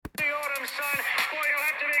son. Boy, you'll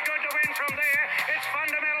have to be good to win from there. It's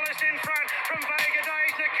Fundamentalist in front from Vega Day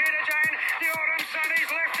to Kidder Jane. The Autumn Sun is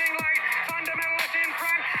lifting late. Fundamentalist in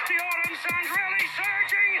front. The Autumn Sun's really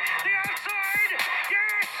surging. The outside.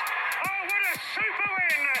 Yes. Oh, what a super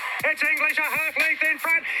win. It's English a half length in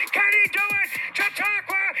front. Can he do it?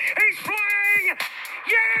 Chautauqua. He's flying.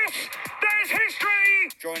 Yes. There's history.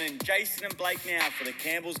 Joining Jason and Blake now for the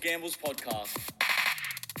Campbell's Gambles podcast.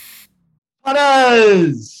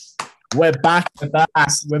 Punters! We're back.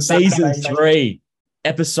 We're season 3,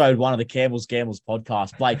 episode 1 of the Campbell's Gambles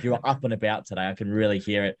podcast. Blake, you're up and about today. I can really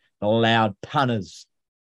hear it. The loud punters.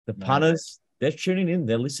 The punters, they're tuning in.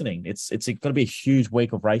 They're listening. It's going to be a huge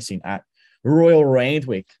week of racing at Royal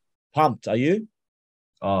Randwick. Pumped, are you?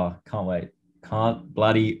 Oh, can't wait. Can't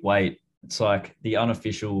bloody wait. It's like the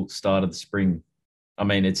unofficial start of the spring. I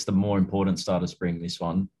mean, it's the more important start of spring, this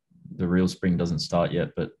one. The real spring doesn't start yet,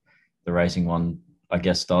 but the racing one, I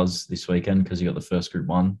guess, does this weekend because you got the first Group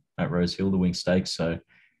 1 at Rosehill, the WINX Stakes. So,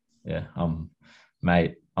 yeah,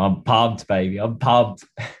 mate, I'm pumped, baby. I'm pumped.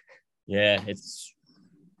 Yeah,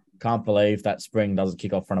 can't believe that spring doesn't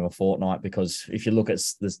kick off for another fortnight, because if you look at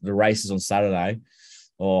the races on Saturday,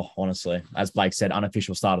 honestly, as Blake said,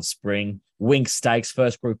 unofficial start of spring, WINX Stakes,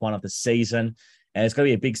 first Group 1 of the season, and it's going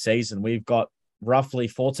to be a big season. We've got roughly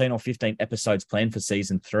 14 or 15 episodes planned for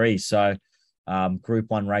season 3, so Group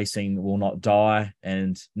 1 racing will not die,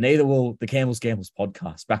 and neither will the Campbell's Gambles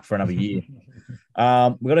podcast, back for another year. We've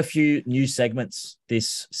got a few new segments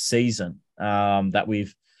this season that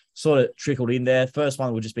we've sort of trickled in there. First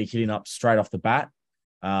one will just be hitting up straight off the bat,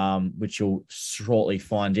 which you'll shortly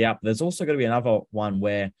find out. But there's also going to be another one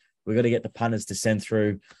where we're going to get the punters to send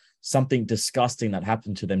through something disgusting that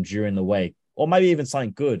happened to them during the week, or maybe even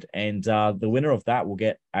something good. And the winner of that will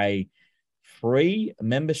get a free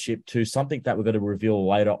membership to something that we're going to reveal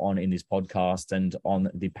later on in this podcast and on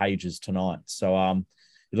the pages tonight. So you're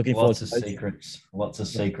looking forward to secrets. Lots of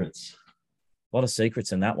secrets. A lot of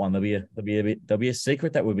secrets in that one. There'll be a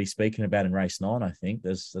secret that we'll be speaking about in race 9. I think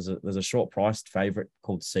there's a short priced favorite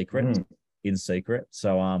called Secret in Secret.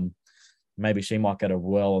 So maybe she might get a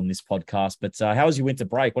whirl on this podcast. But how was your winter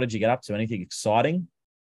break? What did you get up to? Anything exciting?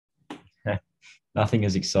 Nothing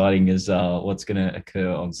as exciting as what's going to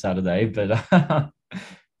occur on Saturday. But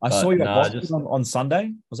I saw you at Gosford on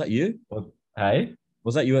Sunday. Was that you? Hey,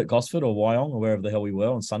 was that you at Gosford or Wyong or wherever the hell we were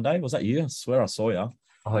on Sunday? Was that you? I swear I saw you.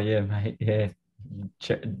 Oh yeah, mate. Yeah,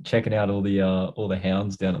 checking out all the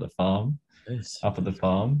hounds down at the farm. Yes. Up at the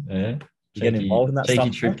farm. Yeah, you getting involved in that cheeky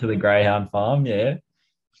stuff, trip to the greyhound farm. Yeah.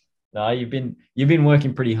 No, you've been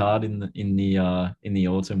working pretty hard in the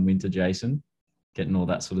autumn winter, Jason, getting all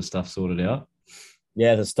that sort of stuff sorted out.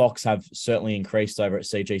 Yeah, the stocks have certainly increased over at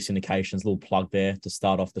CG Syndications. A little plug there to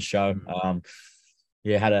start off the show.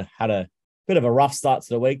 Had a bit of a rough start to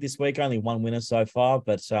the week this week. Only one winner so far,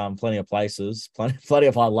 but plenty of places, plenty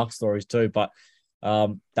of high luck stories too. But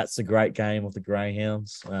that's a great game of the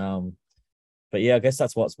Greyhounds. But yeah, I guess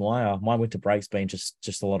that's what's my winter break's been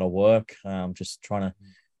just a lot of work. Just trying to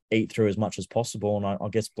eat through as much as possible, and I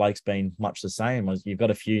guess Blake's been much the same. You've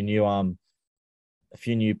got a few new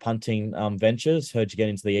punting ventures. Heard you get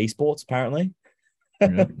into the esports apparently.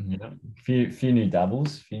 Yeah. Few new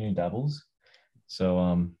dabbles.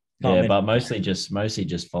 So but mostly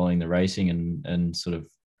just following the racing and sort of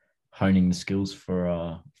honing the skills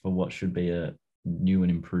for what should be a new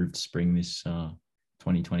and improved spring this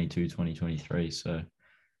 2022-2023. So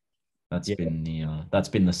that's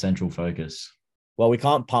been the central focus. Well, we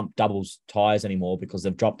can't pump doubles tires anymore because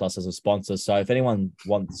they've dropped us as a sponsor. So if anyone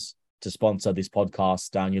wants to sponsor this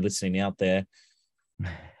podcast, you're listening out there,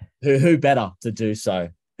 who better to do so?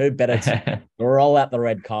 Who better to roll out the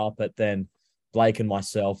red carpet than Blake and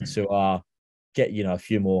myself to get a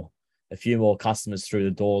few more customers through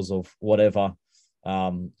the doors of whatever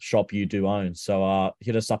shop you do own. So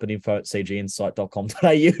hit us up at info@cginsight.com.au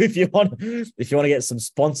if you want to get some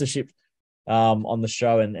sponsorship on the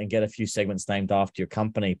show and get a few segments named after your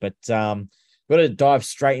company. But we're going to dive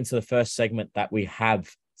straight into the first segment that we have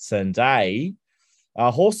today.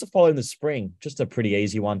 Horse to follow in the spring, just a pretty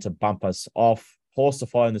easy one to bump us off. Horse to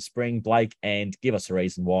follow in the spring, Blake, and give us a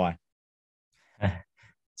reason why.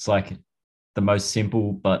 It's like the most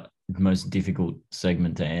simple but most difficult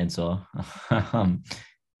segment to answer.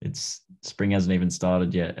 It's spring hasn't even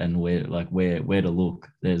started yet, and where to look.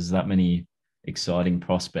 There's that many exciting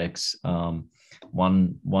prospects.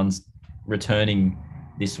 One's returning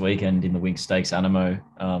this weekend in the WINX Stakes. Animo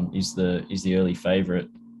is the early favourite,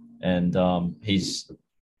 and he's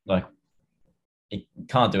like, he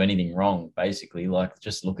can't do anything wrong. Basically, like,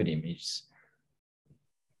 just look at him. He's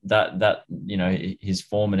that his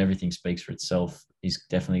form and everything speaks for itself. he's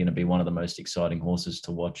definitely going to be one of the most exciting horses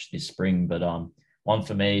to watch this spring. But one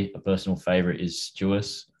for me, a personal favorite is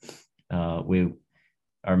Jewess.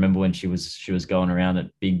 I remember when she was going around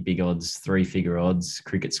at big odds, 3-figure odds,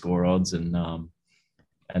 cricket score odds, and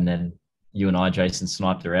then you and I, Jason,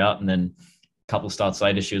 sniped her out, and then a couple of starts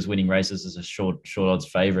later, she was winning races as a short odds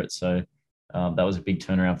favorite. So that was a big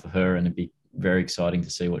turnaround for her, and it'd be very exciting to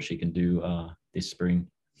see what she can do this spring.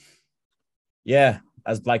 Yeah,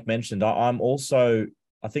 as Blake mentioned, I'm also,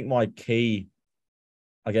 I think my key,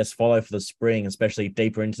 I guess, follow for the spring, especially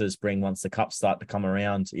deeper into the spring once the cups start to come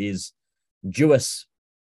around, is Jewess.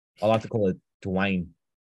 I like to call it Dwayne.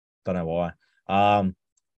 Don't know why.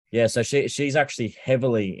 Yeah, so she's actually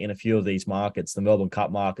heavily in a few of these markets: the Melbourne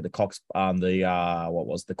Cup market, the Cox,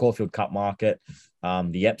 the Caulfield Cup market,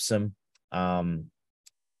 the Epsom,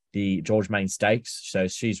 the George Main Stakes. So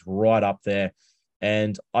she's right up there,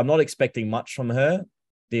 and I'm not expecting much from her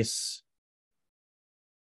this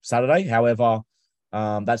Saturday. However,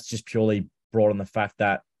 that's just purely brought on the fact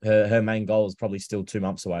that her main goal is probably still 2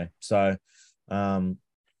 months away. So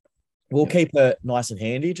we'll keep her nice and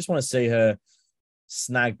handy. Just want to see her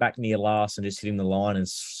snag back near last and just hitting the line and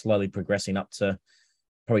slowly progressing up to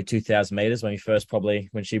probably 2,000 meters when she'll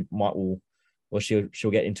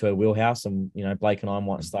get into her wheelhouse, and Blake and I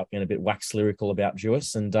might start getting a bit wax lyrical about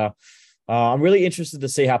Jewess. And I'm really interested to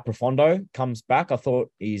see how Profondo comes back. I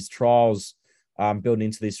thought his trials building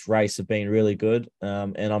into this race have been really good,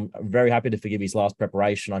 and I'm very happy to forgive his last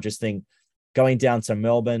preparation. I just think going down to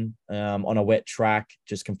Melbourne on a wet track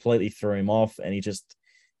just completely threw him off, and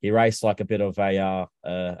he raced like a bit of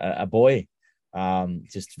a boy,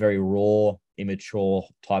 just very raw, immature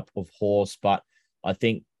type of horse. But I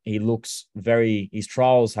think his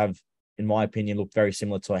trials have, in my opinion, looked very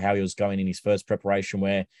similar to how he was going in his first preparation,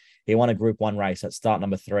 where he won a Group 1 race at start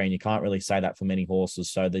number 3, and you can't really say that for many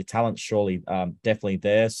horses. So the talent's surely definitely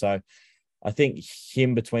there. So I think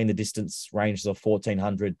him between the distance ranges of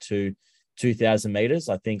 1,400 to 2,000 meters,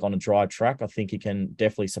 I think on a dry track, I think he can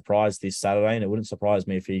definitely surprise this Saturday, and it wouldn't surprise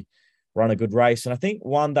me if he run a good race. And I think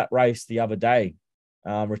won that race the other day,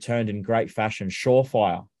 returned in great fashion,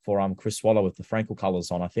 Surefire for Chris Waller with the Frankel colours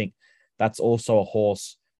on. I think that's also a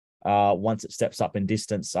horse, once it steps up in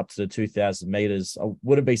distance up to the 2,000 meters, I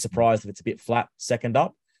wouldn't be surprised if it's a bit flat second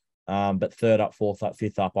up, but third up, fourth up,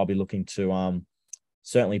 fifth up, I'll be looking to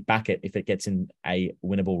certainly back it if it gets in a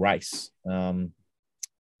winnable race.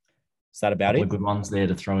 Is that about it? Good ones there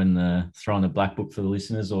to throw in the black book for the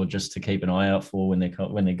listeners, or just to keep an eye out for when they're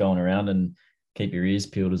going around, and keep your ears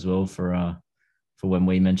peeled as well for when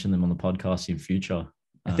we mention them on the podcast in future.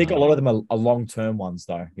 I think a lot of them are long-term ones,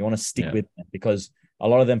 though. You want to stick with them, because a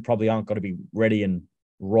lot of them probably aren't going to be ready and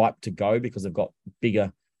ripe to go because they've got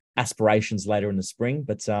bigger aspirations later in the spring.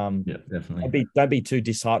 But definitely don't be too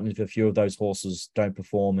disheartened if a few of those horses don't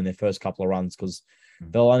perform in their first couple of runs, because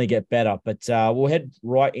they'll only get better. But we'll head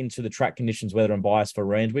right into the track conditions, weather and bias for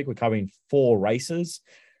Randwick. We're covering 4 races.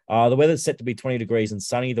 The weather's set to be 20 degrees and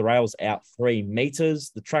sunny. The rail's out 3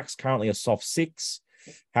 meters. The track's currently a soft 6.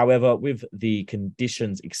 However, with the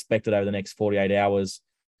conditions expected over the next 48 hours,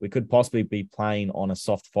 we could possibly be playing on a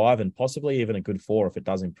soft 5 and possibly even a good 4 if it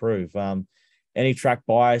does improve. Any track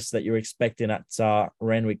bias that you're expecting at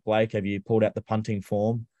Randwick, Blake? Have you pulled out the punting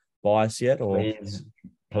form bias yet? Or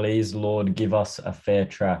Please, Lord, give us a fair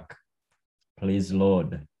track. Please,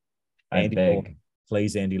 Lord, I beg. Lord.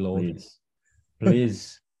 Please, Andy Lord.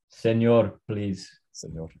 Please, Senor, please.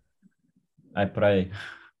 Senor. I pray.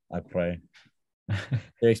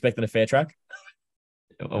 You're expecting a fair track?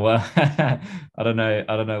 Well, I don't know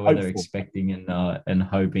whether Hopeful. expecting and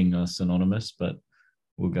hoping are synonymous, but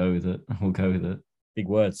we'll go with it. Big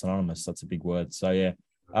word, synonymous. That's a big word. So yeah,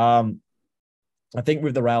 I think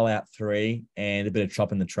with the rail out 3 and a bit of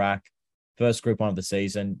chop in the track, first Group 1 of the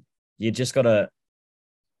season, you just got to,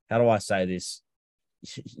 how do I say this?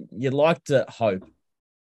 You'd like to hope,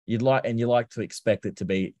 you like to expect it to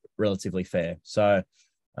be relatively fair. So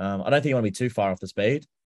I don't think you want to be too far off the speed,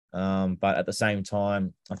 but at the same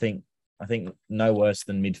time, I think no worse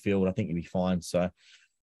than midfield. I think you'll be fine. So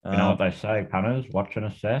you know what they say, punters, watch and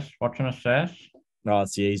assess. No,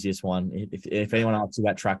 it's the easiest one. If anyone asks you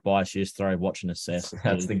about track bias, you just throw watch and assess.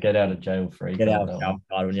 That's the get out of jail free. Get out of jail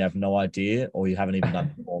card when you have no idea or you haven't even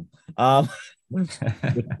done the form.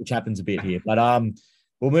 Which happens a bit here. But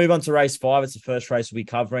we'll move on to race 5. It's the first race we'll be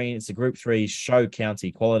covering. It's a Group 3 show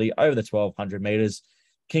county quality over the 1,200 meters.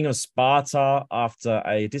 King of Sparta, after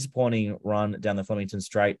a disappointing run down the Flemington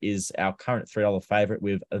Straight, is our current $3 favorite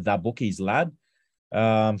with the bookies lad.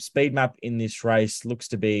 Speed map in this race looks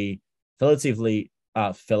to be relatively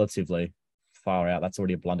far out. That's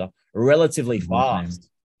already a blunder. Relatively fast.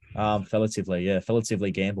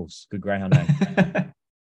 Fellatively gambles. Good greyhound name.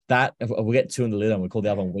 That we'll get two in the litter and we'll call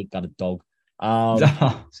the other one weak gutted dog.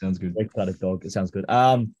 Sounds good. Weak gutted dog. It sounds good.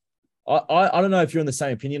 I don't know if you're in the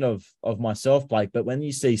same opinion of myself, Blake, but when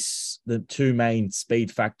you see the two main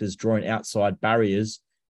speed factors drawing outside barriers,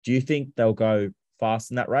 do you think they'll go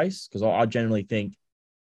fast in that race? Because I generally think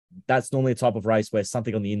that's normally a type of race where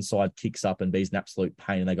something on the inside kicks up and be's an absolute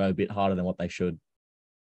pain and they go a bit harder than what they should.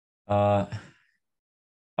 Uh,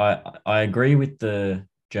 I agree with the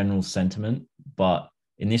general sentiment, but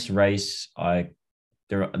in this race,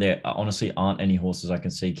 there honestly aren't any horses I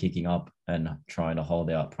can see kicking up and trying to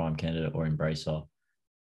hold out Prime Candidate or Embracer.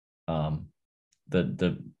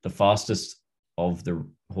 The fastest of the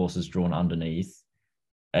horses drawn underneath,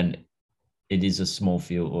 and it is a small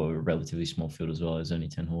field or a relatively small field as well. There's only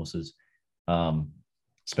 10 horses.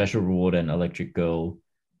 Special Reward and Electric Girl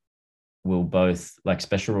will both, like,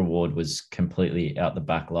 Special Reward was completely out the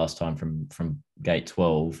back last time from gate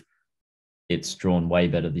 12. It's drawn way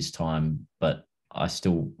better this time, but I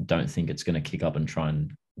still don't think it's going to kick up and try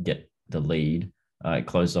and get the lead. It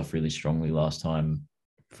closed off really strongly last time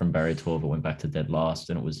from barrier 12. It went back to dead last,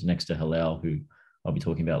 and it was next to Halal, who I'll be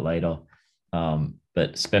talking about later.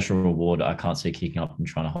 But Special Reward, I can't see kicking up and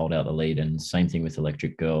trying to hold out the lead. And same thing with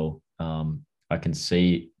Electric Girl. I can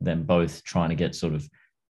see them both trying to get sort of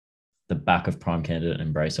the back of Prime Candidate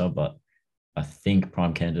and Embracer, but I think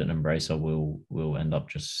Prime Candidate and Embracer will end up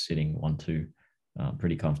just sitting 1-2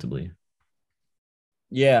 pretty comfortably.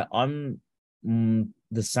 Yeah, I'm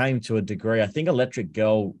the same to a degree. I think Electric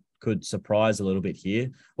Girl could surprise a little bit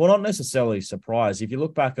here. Well, not necessarily surprise. If you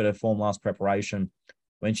look back at her form last preparation,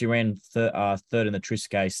 when she ran third in the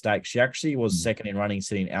Triscay Stakes, she actually was second in running,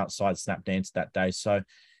 sitting outside Snap Dance that day. So,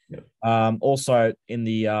 also in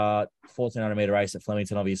the 1,400 meter race at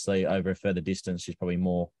Flemington, obviously over a further distance, she's probably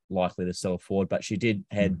more likely to sell forward, but she did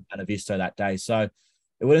head Anavisto that day. So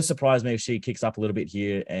it wouldn't surprise me if she kicks up a little bit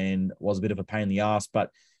here and was a bit of a pain in the ass.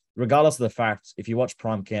 But regardless of the fact, if you watch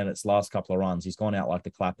Prime Candidate's last couple of runs, he's gone out like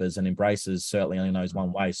the clappers, and Embraces certainly only knows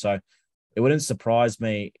one way. So it wouldn't surprise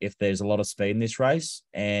me if there's a lot of speed in this race.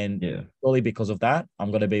 And probably because of that,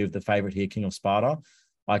 I'm going to be with the favorite here, King of Sparta.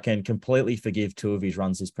 I can completely forgive two of his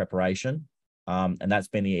runs this preparation. And that's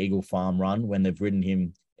been the Eagle Farm run when they've ridden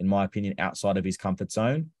him, in my opinion, outside of his comfort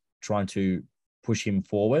zone, trying to push him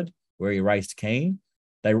forward where he raced Keen.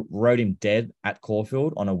 They rode him dead at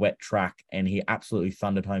Caulfield on a wet track, and he absolutely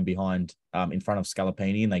thundered home behind in front of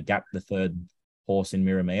Scalapini, and they gapped the third horse in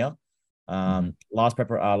Miramia.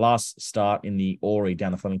 Last start in the Ori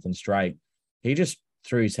down the Flemington Straight, he just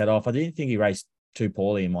threw his head off. I didn't think he raced too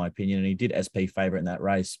poorly, in my opinion, and he did SP favourite in that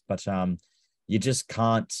race. But you just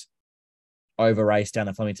can't over race down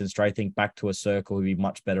the Flemington Straight. Think back to a circle, he'd be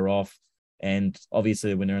much better off. And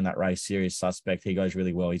obviously, the winner in that race, Serious Suspect, he goes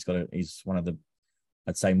really well. He's one of the,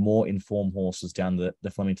 I'd say, more informed horses down the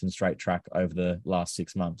Flemington Straight track over the last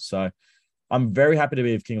 6 months. So I'm very happy to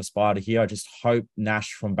be with King of Sparta here. I just hope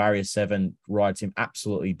Nash from barrier 7 rides him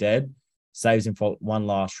absolutely dead, saves him for one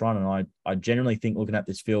last run. And I genuinely think, looking at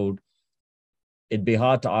this field, it'd be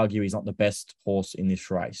hard to argue he's not the best horse in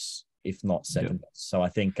this race, if not second best. So I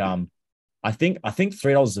think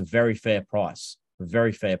 $3 is a very fair price.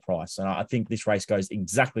 And I think this race goes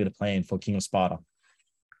exactly to plan for King of Sparta.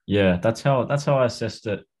 Yeah, that's how I assessed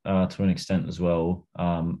it to an extent as well.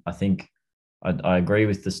 I think I agree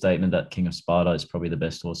with the statement that King of Sparta is probably the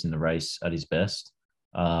best horse in the race at his best.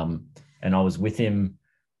 And I was with him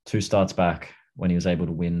 2 starts back when he was able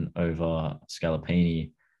to win over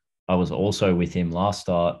Scalapini. I was also with him last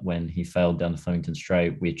start when he failed down the Flemington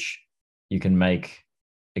Straight, which you can make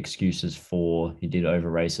excuses for. He did over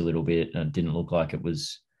race a little bit, and it didn't look like it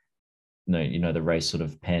was, the race sort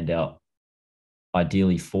of panned out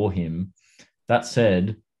ideally for him. That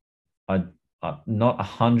said, I'm not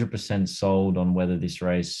 100% sold on whether this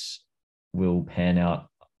race will pan out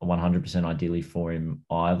 100% ideally for him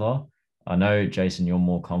either. I know, Jason, you're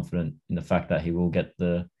more confident in the fact that he will get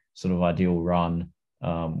the sort of ideal run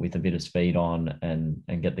with a bit of speed on and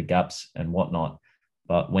get the gaps and whatnot.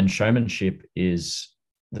 But when Showmanship is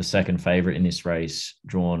the second favourite in this race,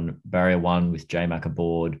 drawn barrier 1 with J-Mac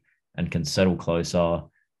aboard and can settle closer,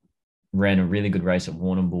 ran a really good race at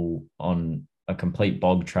Warrnambool on a complete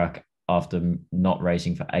bog track after not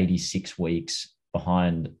racing for 86 weeks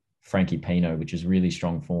behind Frankie Pino, which is really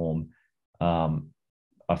strong form.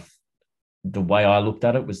 The way I looked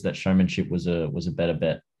at it was that Showmanship was a better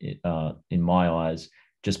bet in my eyes,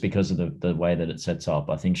 just because of the way that it sets up.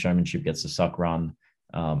 I think Showmanship gets a suck run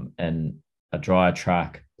and a drier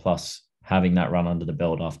track, plus having that run under the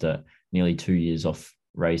belt after nearly 2 years off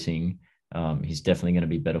racing. He's definitely going to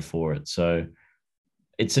be better for it. So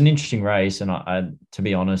it's an interesting race, and to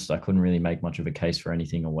be honest, I couldn't really make much of a case for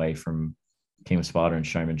anything away from King of Sparta and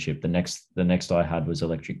Showmanship. The next I had was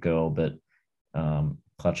Electric Girl, but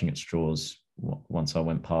clutching at straws once I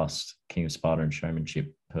went past King of Sparta and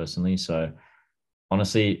Showmanship personally. So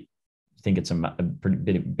honestly, I think it's a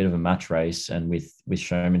bit of a match race, and with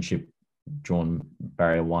Showmanship drawn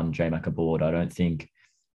barrier 1, J-Mac aboard, I don't think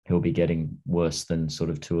he'll be getting worse than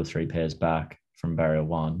sort of 2 or 3 pairs back from barrier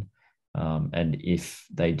 1. And if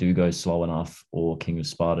they do go slow enough, or King of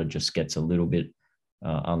Sparta just gets a little bit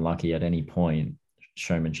unlucky at any point,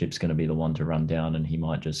 Showmanship's going to be the one to run down, and he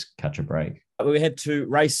might just catch a break. We head to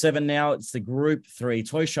race 7 now. It's the Group 3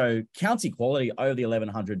 Toy Show County Quality over the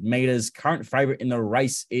 1,100 meters. Current favorite in the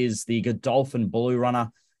race is the Godolphin Blue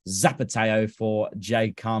Runner, Zapateo, for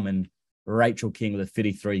Jade Cum and Rachel King with a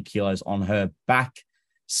 53 kilos on her back.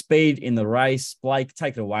 Speed in the race. Blake,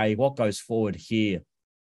 take it away. What goes forward here?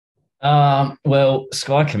 Well,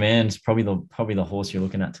 Sky Command's probably the horse you're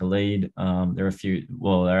looking at to lead. There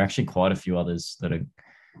are actually quite a few others that are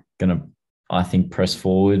going to, I think, press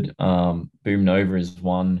forward. Boom Nova is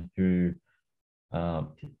one who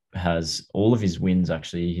has all of his wins,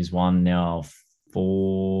 actually. He's won now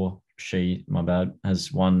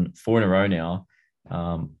has won 4 in a row now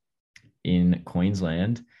in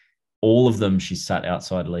Queensland. All of them, she sat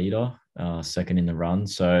outside leader, second in the run.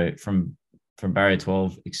 So from barrier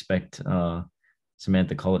 12, expect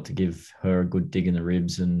Samantha Collett to give her a good dig in the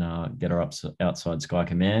ribs and get her up outside Sky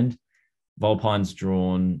Command. Volpine's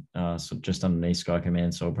drawn so just underneath Sky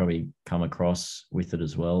Command, so I'll probably come across with it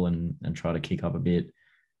as well and try to kick up a bit.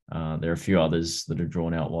 There are a few others that are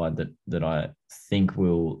drawn out wide that I think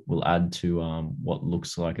will add to what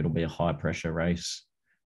looks like it'll be a high pressure race.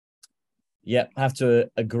 Yeah, I have to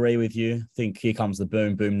agree with you. I think here comes the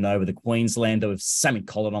Boom Nova, the Queenslander with Sammy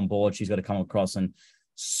Collett on board. She's got to come across and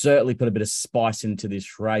certainly put a bit of spice into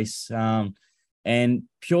this race. And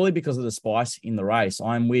purely because of the spice in the race,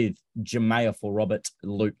 I'm with Jamea for Robert,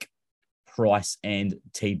 Luke, Price, and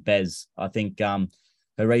T. Bez. I think her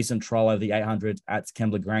recent trial over the 800 at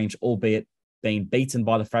Kembla Grange, albeit being beaten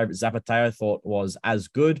by the favourite Zapateo, I thought was as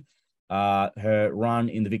good. Her run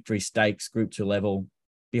in the Victory Stakes Group 2 level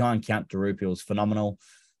behind Count Darupi was phenomenal.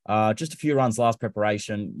 Just a few runs last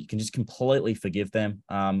preparation. You can just completely forgive them.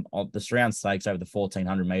 On the surround stakes over the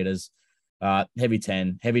 1,400 meters, heavy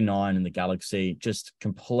 10, heavy 9 in the Galaxy, just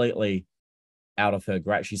completely out of her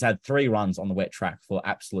grasp. She's had 3 runs on the wet track for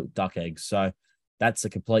absolute duck eggs. So that's a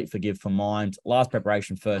complete forgive for mind. Last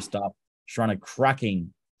preparation, first up, she's run a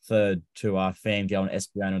cracking third to Fangirl and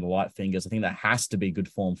Espiona and the Light Fingers. I think that has to be good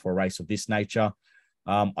form for a race of this nature.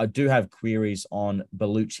 I do have queries on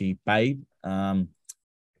Bellucci Babe.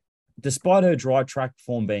 Despite her dry track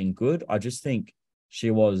form being good, I just think she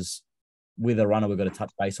was, with a runner we're going to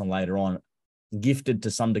touch base on later on, gifted to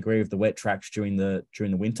some degree of the wet tracks during the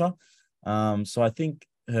winter. So I think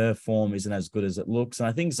her form isn't as good as it looks. And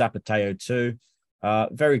I think Zapateo too,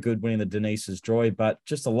 very good winning the Denise's Joy, but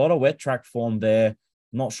just a lot of wet track form there.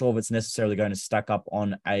 Not sure if it's necessarily going to stack up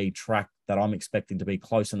on a track that I'm expecting to be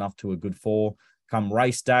close enough to a good 4 come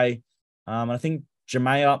race day. And I think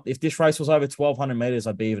Jamea, if this race was over 1,200 meters,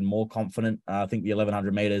 I'd be even more confident. I think the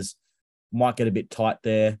 1,100 meters might get a bit tight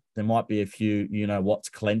there. There might be a few, what's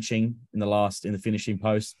clenching in the finishing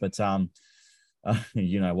post, but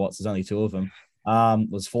what's, there's only 2 of them.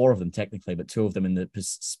 There's 4 of them technically, but 2 of them in the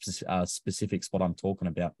specific spot I'm talking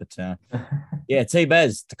about. But yeah,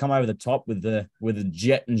 T-Bez to come over the top with the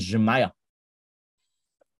Jet and Jamea.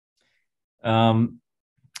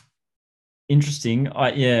 Interesting.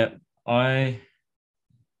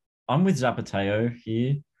 I'm with Zapateo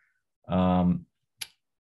here.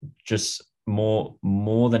 Just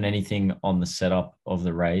more than anything on the setup of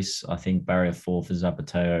the race. I think barrier 4 for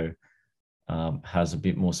Zapateo has a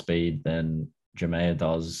bit more speed than Jamea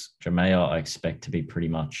does. Jamea, I expect to be pretty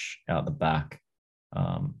much out the back,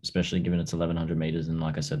 especially given it's 1,100 meters. And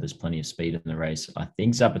like I said, there's plenty of speed in the race. I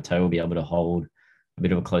think Zapateo will be able to hold a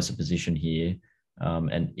bit of a closer position here.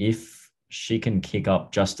 And if she can kick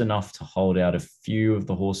up just enough to hold out a few of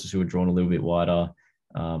the horses who are drawn a little bit wider,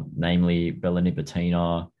 namely Bella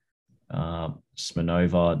Nipotina,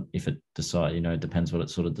 Smirnova, if it depends what it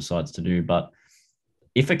sort of decides to do. But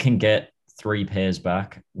if it can get 3 pairs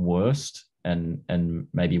back, worst, and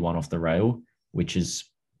maybe 1 off the rail, which is,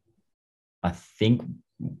 I think,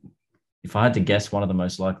 if I had to guess, one of the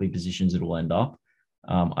most likely positions it will end up,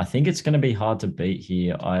 I think it's going to be hard to beat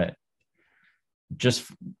here.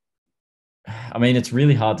 It's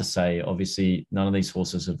really hard to say. Obviously, none of these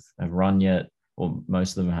horses have run yet, or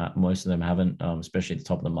most of them haven't, especially at the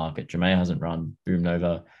top of the market. Jamea hasn't run. Boom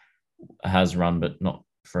Nova has run, but not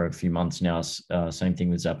for a few months now. Same thing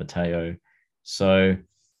with Zapateo. So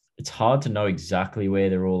it's hard to know exactly where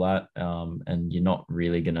they're all at, and you're not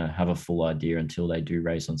really going to have a full idea until they do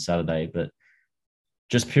race on Saturday. But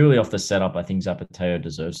just purely off the setup, I think Zapateo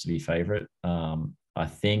deserves to be favourite. I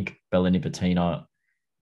think Bella Nipotina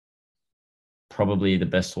probably the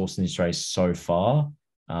best horse in this race so far,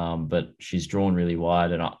 but she's drawn really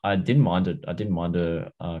wide, and I didn't mind it. I didn't mind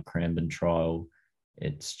her Cranbourne trial.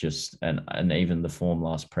 It's just and even the form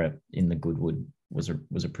last prep in the Goodwood was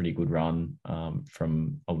a pretty good run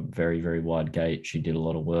from a very, very wide gate. She did a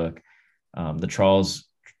lot of work. The trials,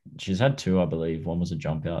 she's had two, I believe. One was a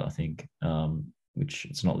jump out, I think, which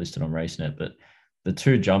it's not listed on RaceNet, but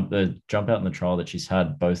the jump out in the trial that she's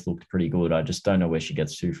had both looked pretty good. I just don't know where she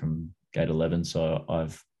gets to from gate 11, so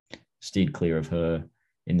I've steered clear of her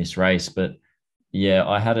in this race. But yeah,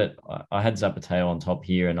 I had Zapateo on top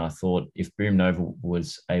here, and I thought if Boom Nova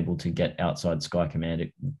was able to get outside Sky Command,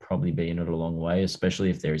 it would probably be in it a long way, especially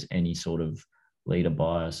if there is any sort of leader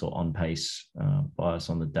bias or on pace bias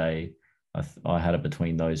on the day. I had it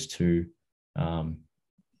between those two.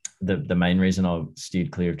 The main reason I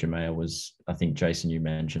steered clear of Jamea was, I think Jason, you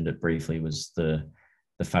mentioned it briefly, was the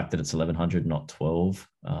fact that it's 1100, not 12.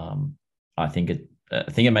 I think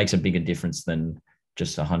it makes a bigger difference than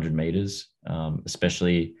just 100 meters,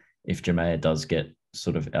 especially if Jamea does get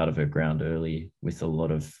sort of out of her ground early with a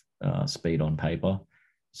lot of speed on paper.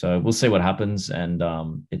 So we'll see what happens. And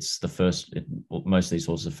it's the first, most of these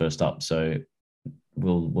horses are first up. So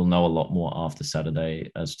we'll know a lot more after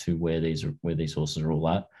Saturday as to where these horses are all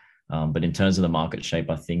at. But in terms of the market shape,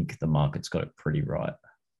 I think the market's got it pretty right.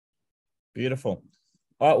 Beautiful.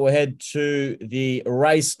 All right, we'll head to the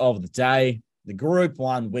race of the day, the Group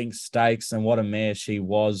 1 WINX Stakes, and what a mare she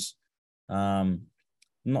was. I'm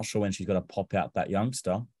not sure when she's got to pop out that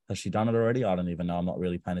youngster. Has she done it already? I don't even know. I'm not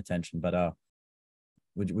really paying attention. But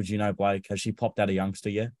would you know, Blake, has she popped out a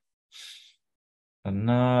youngster yet?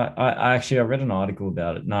 No, I read an article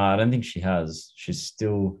about it. No, I don't think she has. She's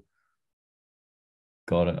still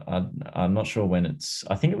got it. I'm not sure when it's.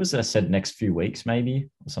 I think it was said next few weeks, maybe,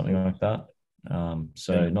 or something like that.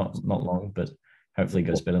 So not long, but hopefully it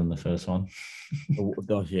goes better than the first one.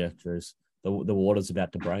 Yeah, Drews. The water's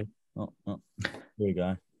about to break. Oh, here we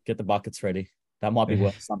go. Get the buckets ready. That might be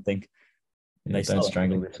worth something. Yeah, don't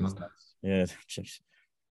strangle this one. Yeah.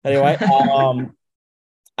 Anyway,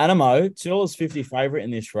 Animo, Tilla's 50 favourite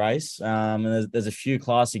in this race. And there's a few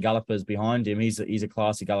classy gallopers behind him. He's a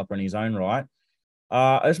classy galloper in his own right.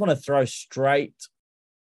 I just want to throw straight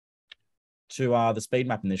to the speed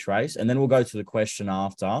map in this race, and then we'll go to the question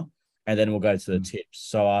after, and then we'll go to the tips.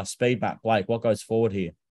 So speed map, Blake, what goes forward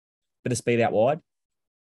here? Bit of speed out wide?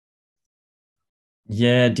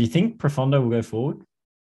 Yeah, do you think Profondo will go forward?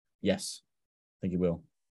 Yes, I think he will.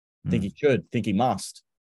 I think he should. I think he must.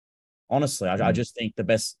 Honestly, I just think the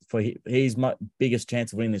best for his biggest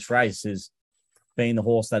chance of winning this race is being the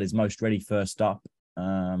horse that is most ready first up,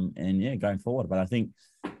 and yeah, going forward. But I'd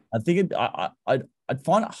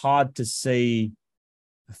find it hard to see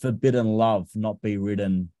Forbidden Love not be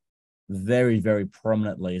ridden very, very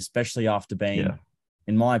prominently, especially after being,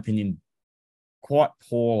 in my opinion, quite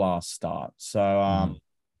poor last start. So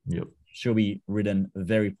she'll be ridden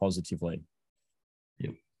very positively.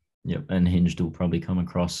 Yep, and Hinged will probably come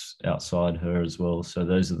across outside her as well. So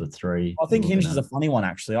those are the three. I think Hinged is a funny one,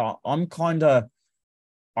 actually. I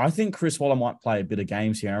think Chris Waller might play a bit of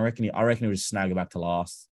games here. I reckon he'll just snag her back to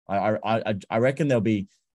last. I reckon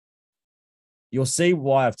you'll see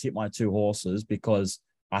why I've tipped my two horses, because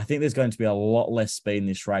I think there's going to be a lot less speed in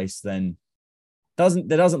this race than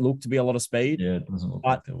there doesn't look to be a lot of speed. Yeah, it doesn't look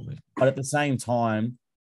like there will be. But at the same time,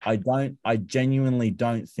 I genuinely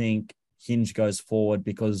don't think Hinge goes forward,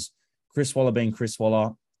 because Chris Waller being Chris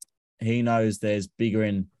Waller, he knows there's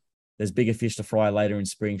bigger fish to fry later in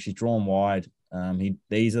spring. She's drawn wide.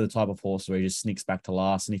 These are the type of horse where he just sneaks back to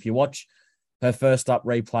last. And if you watch her first up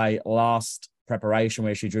replay last preparation,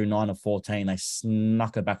 where she drew 9 of 14, they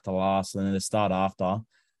snuck her back to last. And then the start after,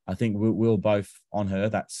 I think we were both on her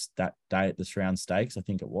that day at the Shroud Stakes. I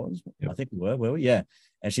think it was. Yep. I think we were we? Yeah.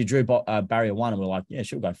 And she drew barrier 1, and we're like, yeah,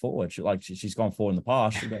 she'll go forward. She's gone forward in the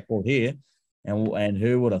past. She'll go forward here. And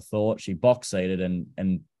who would have thought she box seated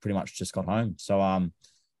and pretty much just got home. So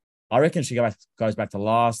I reckon she goes back to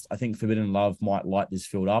last. I think Forbidden Love might light this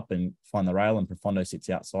field up and find the rail, and Profondo sits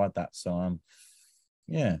outside that. So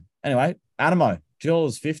yeah. Anyway, Animo,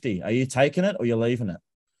 Jules 50. Are you taking it or you're leaving it?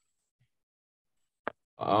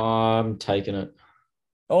 I'm taking it.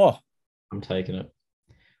 Oh, I'm taking it.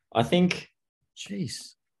 I think.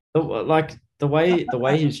 Jeez. Like the way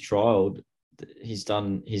he's trialed, he's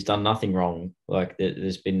done nothing wrong. Like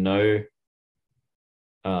there's been no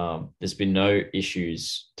there's been no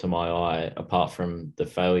issues to my eye apart from the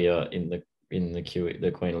failure in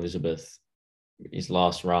the Queen Elizabeth, his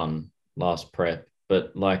last run, last prep.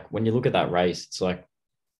 But like when you look at that race, it's like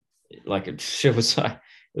it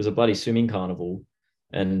was a bloody swimming carnival,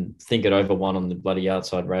 and think it over one on the bloody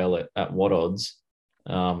outside rail at what odds?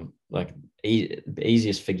 Like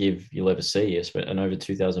easiest forgive you'll ever see, and over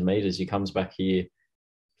 2,000 meters. He comes back here,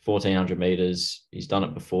 1,400 meters. He's done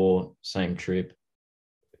it before, same trip.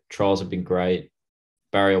 Trials have been great.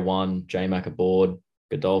 Barrier 1, J-Mac aboard,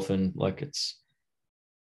 Godolphin. Like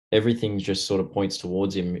everything just sort of points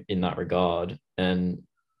towards him in that regard. And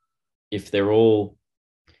if they're all,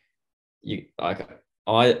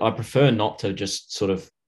 I prefer not to just sort of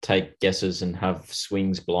take guesses and have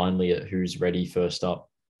swings blindly at who's ready first up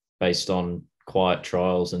based on quiet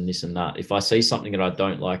trials and this and that. If I see something that I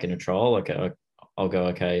don't like in a trial, okay, I'll go,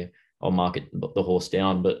 okay, I'll mark the horse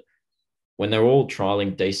down. But when they're all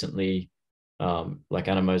trialing decently, like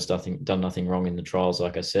Anamo's done nothing wrong in the trials,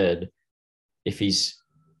 like I said, if he's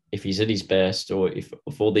at his best, or if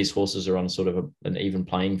all these horses are on sort of an even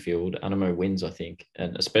playing field, Animo wins, I think.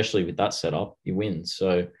 And especially with that setup, he wins.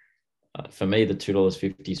 So for me, the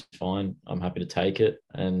 $2.50 is fine. I'm happy to take it.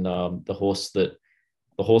 And the horse that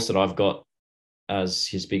I've got as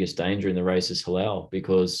his biggest danger in the race is Halal,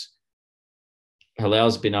 because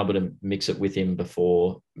Halal's been able to mix it with him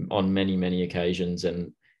before on many, many occasions.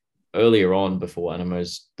 And earlier on, before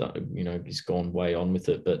Animo's, he's gone way on with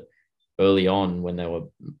it, but early on when they were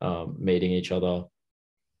meeting each other,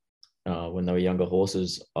 when they were younger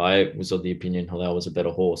horses, I was of the opinion Halal was a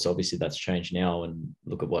better horse. Obviously, that's changed now, and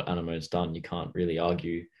look at what Animo's done. You can't really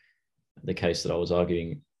argue the case that I was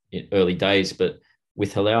arguing in early days. But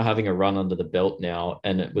with Halal having a run under the belt now,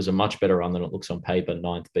 and it was a much better run than it looks on paper,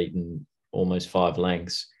 ninth beaten, almost 5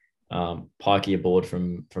 lengths. Pikey aboard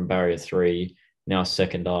from barrier 3, now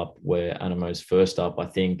second up, where Animo's first up. I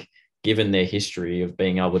think, given their history of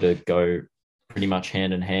being able to go pretty much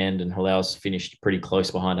hand in hand, and Halal's finished pretty close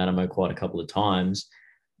behind Animo quite a couple of times,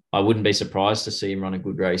 I wouldn't be surprised to see him run a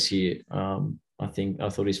good race here. I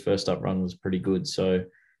thought his first up run was pretty good. So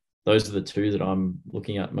those are the two that I'm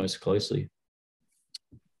looking at most closely.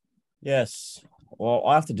 Yes. Well,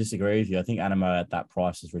 I have to disagree with you. I think Animo at that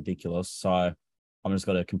price is ridiculous. So I'm just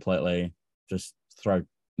going to completely just throw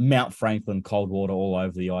Mount Franklin cold water all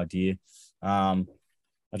over the idea. I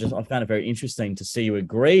found it very interesting to see you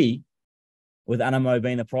agree with Animo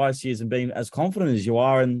being the price he is and being as confident as you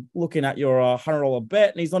are, and looking at your $100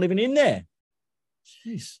 bet, and he's not even in there.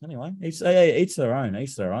 Jeez. Anyway, each their own.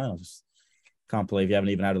 Each their own. I just can't believe you haven't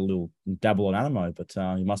even had a little dabble on Animo, but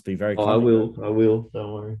you must be very confident. I will.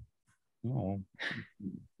 Don't worry. Oh,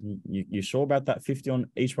 you sure about that 50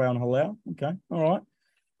 on each way on Halal? Okay, all right,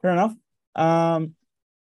 fair enough. I'm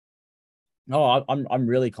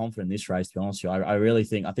really confident in this race, to be honest with you. I really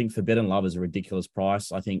think Forbidden Love is a ridiculous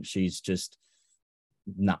price. I think she's just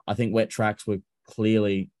I think Wet Tracks were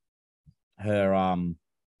clearly her.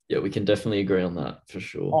 Yeah, we can definitely agree on that for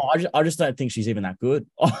sure. Oh, I just don't think she's even that good.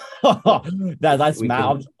 That's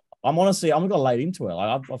mad. I'm honestly, I'm gonna lay into her.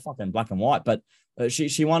 I'm fucking black and white, but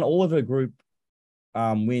she won all of her group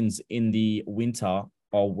wins in the winter,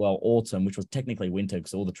 autumn, which was technically winter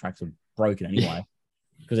because all the tracks were broken anyway,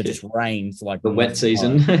 because it just rained like the wet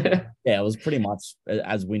season. Yeah, it was pretty much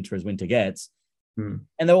as winter gets. Hmm.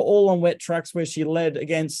 And they were all on wet tracks where she led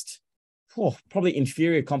against probably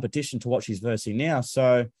inferior competition to what she's versing now.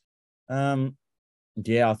 So,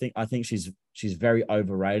 yeah, I think she's very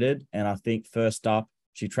overrated. And I think first up,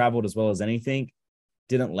 she traveled as well as anything,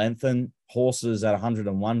 didn't lengthen. Horses at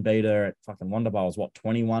 101 beat her at fucking Wonderbar was what,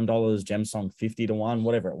 $21, Gemsong 50 to 1,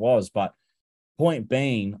 whatever it was. But point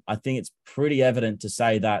being, I think it's pretty evident to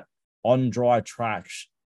say that on dry tracks,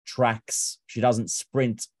 she doesn't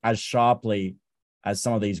sprint as sharply as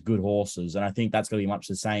some of these good horses. And I think that's going to be much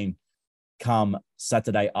the same come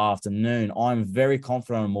Saturday afternoon. I'm very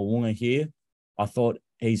confident on Mo'unga here. I thought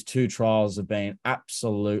his 2 trials have been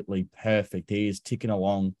absolutely perfect. He is ticking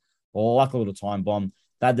along like a little time bomb.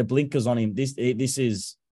 They had the blinkers on him. This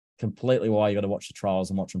is completely why you got to watch the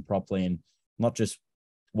trials and watch them properly, and not just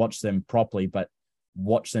watch them properly, but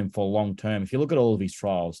watch them for long term. If you look at all of his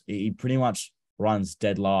trials, he pretty much runs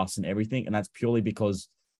dead last and everything, and that's purely because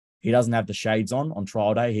he doesn't have the shades on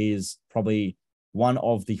trial day. He is probably one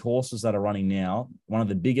of the horses that are running now, one of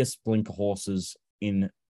the biggest blinker horses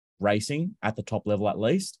in racing at the top level, at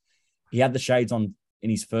least. He had the shades on in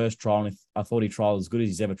his first trial, and I thought he trialed as good as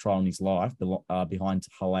he's ever trialed in his life, behind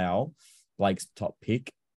Halal, Blake's top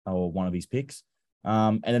pick, or one of his picks.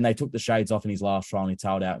 And then they took the shades off in his last trial, and he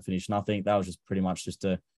tailed out and finished nothing. That was just pretty much just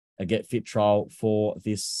a get fit trial for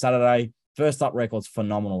this Saturday. first up record's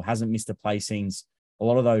phenomenal. Hasn't missed the placings. A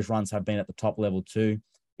lot of those runs have been at the top level too.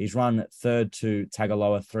 He's run third to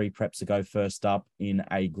Tagaloa 3 preps ago, first up in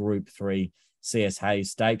a Group 3 CS Hayes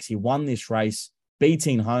Stakes. He won this race,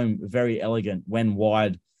 beating home very elegant, went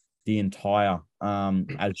wide the entire,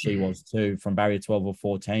 as she was too, from barrier 12 or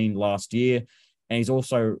 14 last year. And he's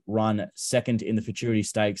also run second in the Futurity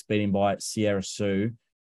Stakes, beaten by Sierra Sue,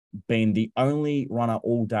 being the only runner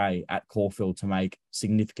all day at Caulfield to make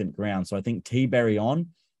significant ground. So I think T-Berry on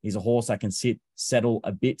is a horse that can settle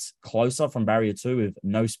a bit closer from barrier 2 with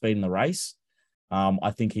no speed in the race.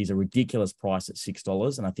 I think he's a ridiculous price at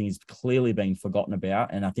 $6, and I think he's clearly been forgotten about.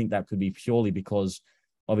 And I think that could be purely because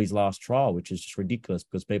of his last trial, which is just ridiculous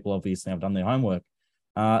because people obviously have done their homework.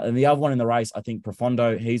 And the other one in the race, I think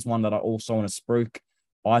Profondo, he's one that I also want to spruik.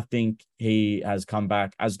 I think he has come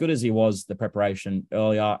back as good as he was the preparation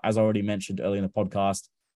earlier. As I already mentioned earlier in the podcast,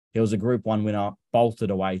 he was a Group 1 winner,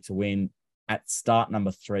 bolted away to win at start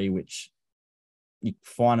number 3, which you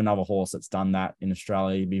find another horse that's done that in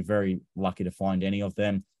Australia. You'd be very lucky to find any of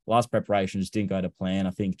them. Last preparation just didn't go to plan.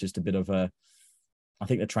 I think just a bit of I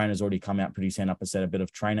think the trainer's already come out pretty hand up and said a bit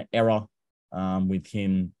of trainer error with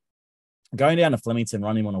him going down to Flemington,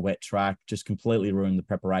 running him on a wet track, just completely ruined the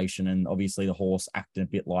preparation. And obviously the horse acted a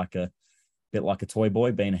bit like a toy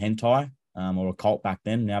boy, being a hentai, or a colt back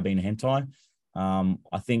then, now being a hentai.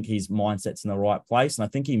 I think his mindset's in the right place, and I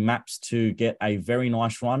think he maps to get a very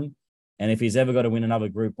nice run. And if he's ever got to win another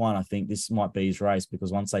Group 1, I think this might be his race,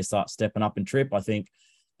 because once they start stepping up in trip, I think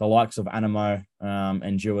the likes of Animo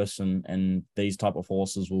and Jewis and these type of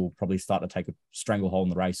horses will probably start to take a stranglehold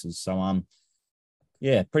in the races. So,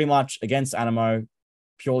 yeah, pretty much against Animo,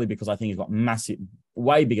 purely because I think he's got massive,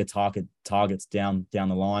 way bigger targets down the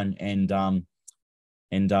line, and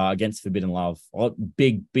against Forbidden Love,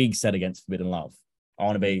 big set against Forbidden Love. I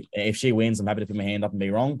want to be, if she wins, I'm happy to put my hand up and be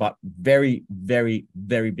wrong, but very, very,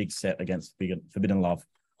 very big set against Forbidden Love.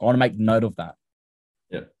 I want to make note of that.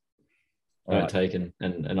 Yeah. Right. Taken,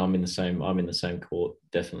 and I'm in the same court,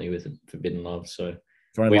 definitely, with Forbidden Love. So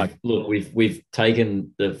we've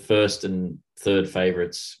taken the first and third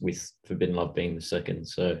favourites, with Forbidden Love being the second.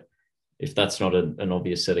 So if that's not an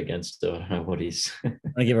obvious set against, I don't know what is. I'm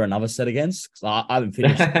gonna give her another set against. I haven't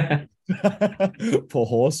finished. Poor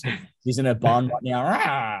horse. He's in a barn right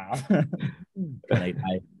now. But hey,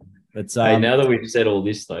 now that we've said all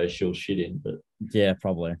this, though, she'll shit in. But yeah,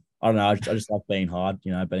 probably. I don't know. I just like being hard,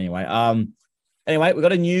 But anyway, we've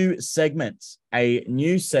got a new segment.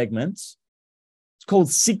 It's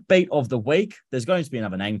called Sick Beat of the Week. There's going to be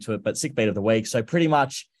another name to it, but Sick Beat of the Week. So pretty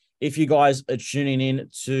much, if you guys are tuning in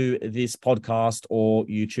to this podcast or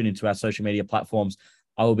you tune into our social media platforms,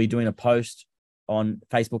 I will be doing a post on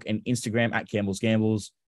Facebook and Instagram at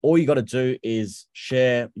Gambles. All you got to do is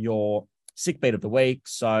share your Sick Beat of the Week.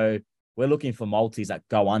 So we're looking for multis that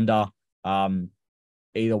go under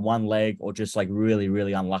either one leg or just like really,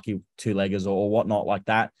 really unlucky two-leggers or whatnot like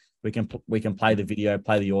that. We can play the video,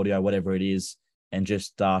 play the audio, whatever it is, and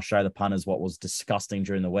just show the punters what was disgusting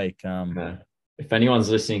during the week. If anyone's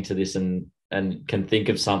listening to this and can think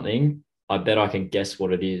of something, I bet I can guess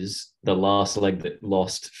what it is. The last leg that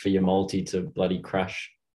lost for your multi to bloody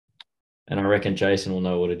crash. And I reckon Jason will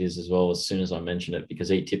know what it is as well as soon as I mention it, because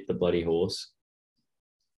he tipped the bloody horse.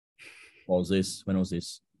 What was this? When was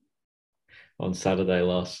this? On Saturday,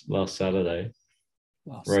 last Saturday.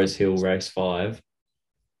 Rose Hill race 5.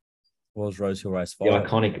 What was Rose Hill race 5?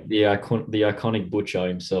 The iconic butcher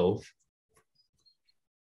himself.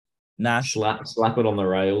 Nash. Slap it on the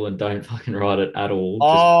rail and don't fucking ride it at all.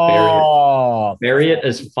 Just bury it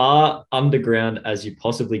as far underground as you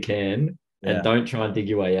possibly can, and Yeah. don't try and dig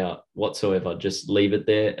your way out whatsoever. Just leave it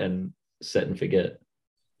there and set and forget.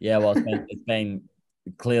 Yeah, well, it's been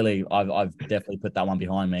clearly. I've definitely put that one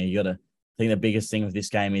behind me. You got to. I think the biggest thing with this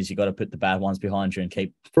game is you got to put the bad ones behind you and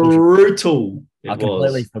keep pushing. Brutal. I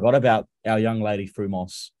completely forgot about our young lady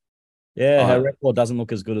Frumos. Yeah, her record doesn't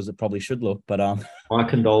look as good as it probably should look, but my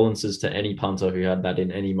condolences to any punter who had that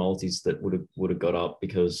in any multis that would have got up,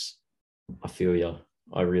 because I feel you.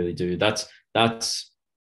 I really do. That's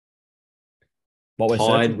what we're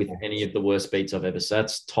tied with any of the worst beats I've ever seen.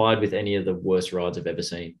 That's tied with any of the worst rides I've ever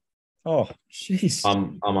seen. Oh, jeez.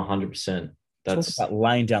 I'm 100%. That's about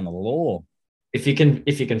laying down the law. If you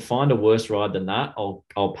can find a worse ride than that,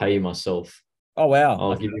 I'll pay you myself. Oh wow!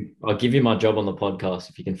 I'll give you my job on the podcast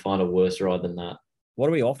if you can find a worse ride than that. What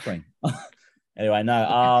are we offering? Anyway,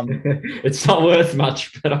 no. It's not worth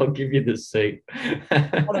much, but I'll give you the seat.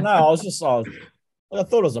 I don't know. I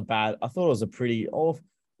thought it was a pretty.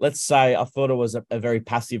 Let's say I thought it was a very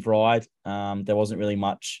passive ride. There wasn't really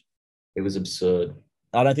much. It was absurd.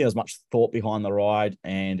 I don't think there was much thought behind the ride,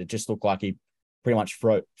 and it just looked like he pretty much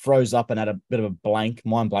froze up and had a bit of a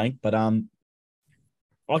mind blank. But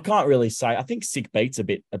I can't really say. I think Sick beats a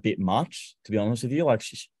bit much, to be honest with you. Like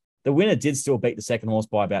the winner did still beat the second horse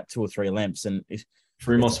by about 2 or 3 lengths, and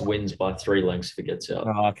Frumos wins by 3 lengths if it gets out.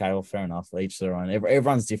 oh, okay, well, fair enough. Each their own.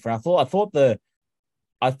 Everyone's different. I thought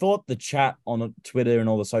the chat on Twitter and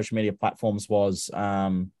all the social media platforms was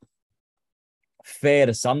fair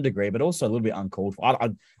to some degree, but also a little bit uncalled for.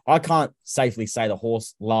 I can't safely say the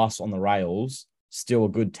horse last on the rails, still a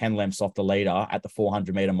good 10 lengths off the leader at the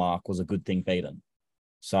 400-meter mark was a good thing beaten.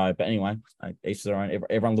 So, but anyway, each their own.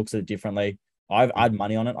 Everyone looks at it differently. I had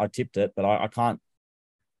money on it. I tipped it, but I can't.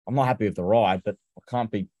 I'm not happy with the ride, but I can't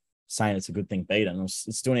be saying it's a good thing beaten. It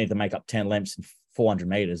still need to make up 10 lengths in 400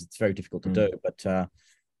 meters. It's very difficult to do. But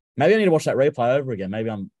maybe I need to watch that replay over again. Maybe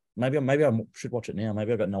I should watch it now.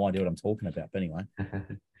 Maybe I've got no idea what I'm talking about. But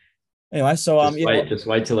anyway, so just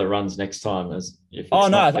wait till it runs next time. As if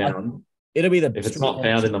it's it'll be if it's not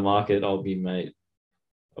found in the market, I'll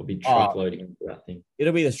be truckloading into that thing.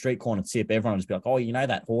 It'll be the street corner tip. Everyone will just be like, oh, you know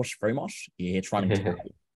that horse Frumos? Yeah, it's running today.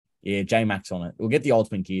 Yeah, J Mac's on it. We'll get the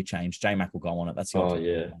ultimate gear change. J Mac will go on it. That's the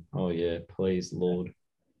ultimate. Oh yeah. Please, Lord.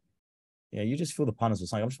 Yeah, you just feel the punters were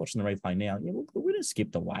saying. I'm just watching the replay now. Yeah, look, the winner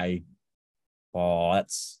skipped away. Oh,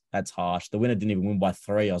 that's harsh. The winner didn't even win by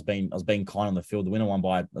 3. I was being kind on the field. The winner won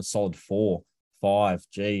by a solid 4, 5.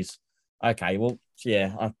 Jeez. Okay, well,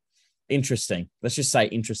 yeah. Interesting. Let's just say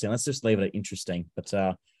interesting. Let's just leave it at interesting. But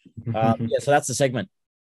so that's the segment.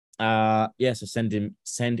 So send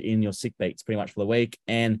in your sick beats pretty much for the week,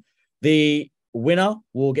 and the winner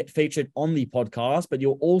will get featured on the podcast. But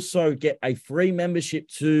you'll also get a free membership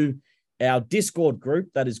to our Discord group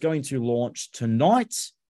that is going to launch tonight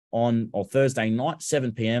or Thursday night,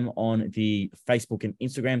 7 p.m. on the Facebook and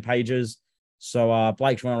Instagram pages. So,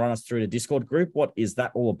 Blake, do you want to run us through the Discord group? What is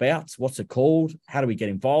that all about? What's it called? How do we get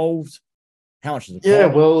involved? How much does it cost? Yeah,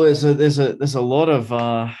 well, there's a lot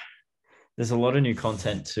of new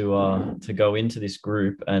content to go into this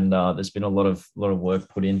group, and there's been a lot of work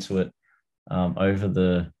put into it over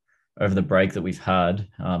the break that we've had.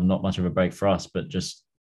 Not much of a break for us, but just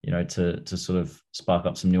to sort of spark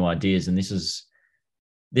up some new ideas. And this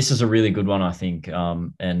is a really good one, I think.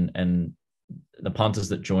 And the punters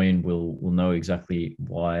that join will know exactly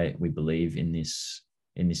why we believe in this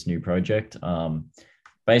new project.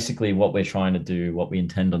 Basically, what we're trying to do, what we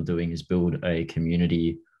intend on doing, is build a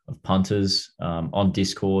community of punters on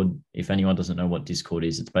Discord. If anyone doesn't know what Discord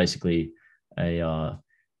is, it's basically a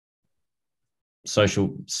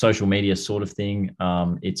social media sort of thing.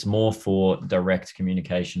 It's more for direct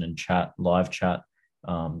communication and live chat,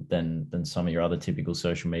 than some of your other typical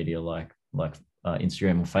social media like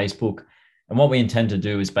Instagram or Facebook. And what we intend to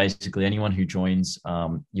do is basically anyone who joins,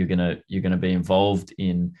 you're gonna be involved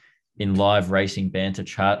in live racing banter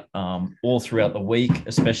chat all throughout the week,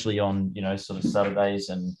 especially on sort of Saturdays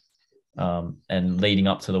and leading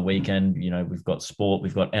up to the weekend. We've got sport,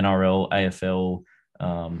 we've got NRL, AFL,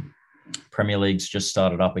 Premier League's just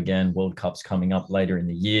started up again. World Cup's coming up later in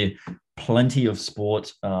the year. Plenty of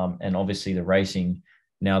sport, and obviously the racing,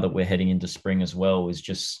 now that we're heading into spring as well, is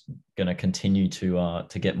just going to continue to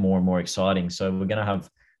get more and more exciting. So we're going to have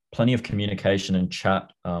plenty of communication and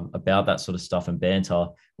chat about that sort of stuff and banter.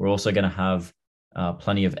 We're also going to have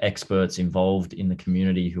plenty of experts involved in the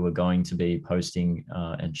community who are going to be posting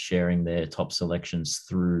and sharing their top selections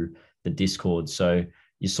through the Discord. So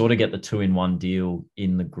you sort of get the 2-in-1 deal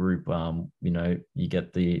in the group. You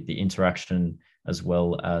get the interaction as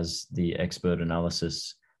well as the expert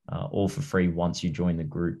analysis, all for free once you join the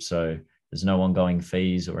group. So there's no ongoing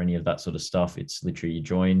fees or any of that sort of stuff. It's literally you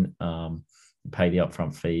join, pay the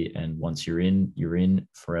upfront fee, and once you're in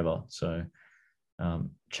forever. So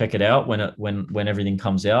check it out when everything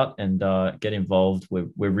comes out, and get involved.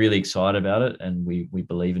 We're really excited about it, and we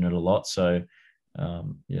believe in it a lot. So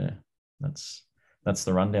that's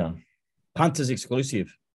the rundown. Punters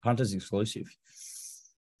exclusive.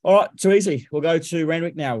 All right, too easy. We'll go to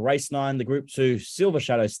Randwick now. Race 9, the Group 2 Silver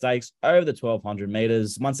Shadow Stakes over the 1,200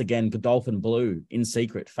 meters. Once again, Godolphin Blue in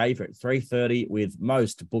secret favourite, 330 with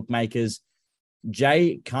most bookmakers.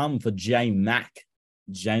 J come for J Mac.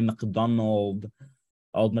 J McDonald.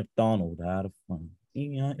 Old McDonald out of fun.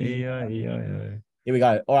 Here we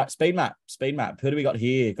go. All right, speed map. Who do we got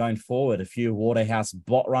here going forward? A few Waterhouse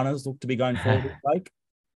bot runners look to be going forward, Blake.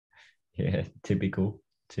 Yeah, typical.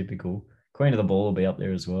 Queen of the Ball will be up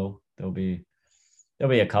there as well. There'll be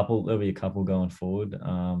a couple going forward.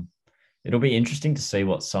 It'll be interesting to see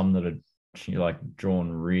what some that are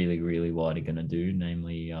drawn really, really wide are going to do,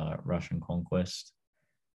 namely Russian Conquest.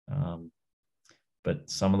 but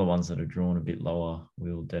some of the ones that are drawn a bit lower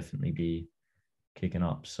will definitely be kicking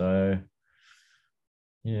up. So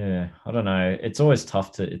yeah, I don't know. It's always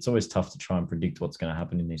tough to try and predict what's going to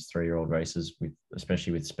happen in these 3-year-old races, with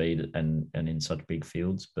especially with speed and in such big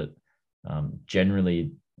fields. But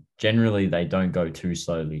generally they don't go too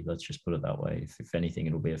slowly. Let's just put it that way. If anything,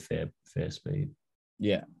 it'll be a fair speed.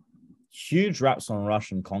 Yeah. Huge raps on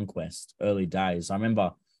Russian Conquest early days. I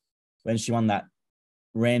remember when she won that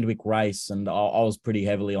Randwick race, and I was pretty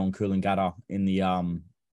heavily on Coolangatta in the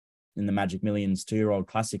Magic Millions 2-year-old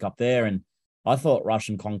classic up there. And I thought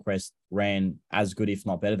Russian Conquest ran as good, if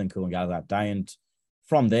not better, than Coolangatta that day. And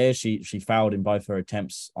from there, she failed in both her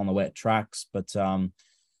attempts on the wet tracks. But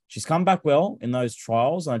she's come back well in those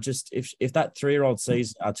trials. And I just, if that 2-year-old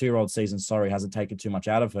season, hasn't taken too much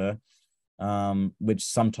out of her, which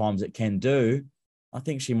sometimes it can do, I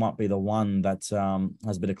think she might be the one that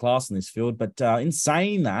has a bit of class in this field. But in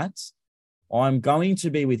saying that, I'm going to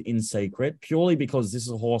be with In Secret purely because this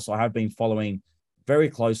is a horse I have been following very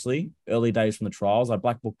closely early days from the trials. I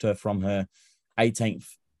black booked her from her 18th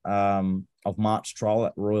of March trial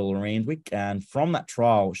at Royal Randwick. And from that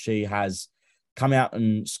trial, she has come out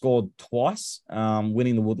and scored twice,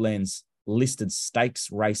 winning the Woodlands listed stakes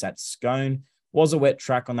race at Scone. Was a wet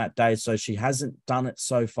track on that day, so she hasn't done it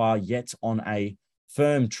so far yet on a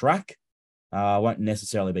firm track. Won't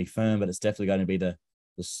necessarily be firm, but it's definitely going to be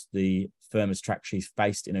the firmest track she's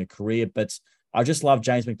faced in her career. But I just love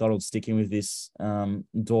James McDonald sticking with this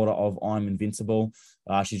daughter of I'm Invincible.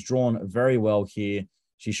 She's drawn very well here.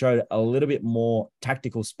 She showed a little bit more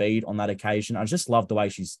tactical speed on that occasion. I just love the way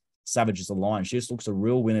she's savages the line. She just looks a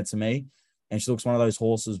real winner to me. And she looks one of those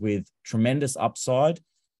horses with tremendous upside.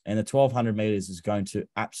 And the 1,200 meters is going to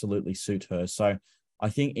absolutely suit her. So I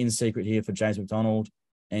think In Secret here for James McDonald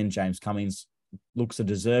and James Cummings looks a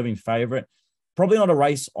deserving favourite. Probably not a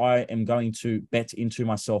race I am going to bet into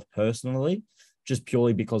myself personally, just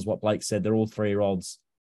purely because what Blake said, they're all 3-year-olds.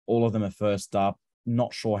 All of them are first up.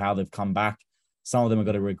 Not sure how they've come back. Some of them are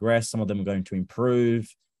going to regress. Some of them are going to improve.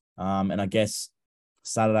 And I guess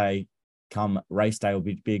Saturday come race day will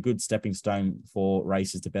be a good stepping stone for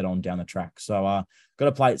races to bet on down the track. So got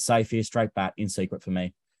to play it safe here, straight back, In Secret for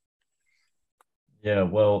me. Yeah,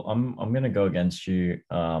 well, I'm going to go against you.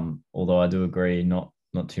 Although I do agree, not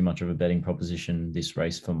too much of a betting proposition this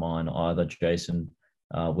race for mine either, Jason.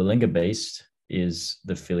 Willinga Beast is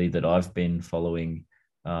the filly that I've been following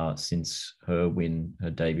since her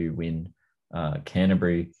debut win,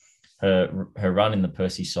 Canterbury. Her run in the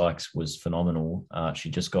Percy Sykes was phenomenal. She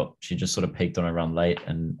just sort of peaked on a run late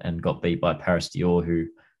and got beat by Paris Dior, who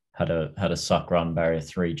had a suck run, barrier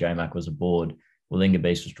 3. J-Mac was aboard. Willinga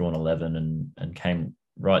Beast was drawn 11 and came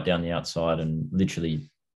right down the outside and literally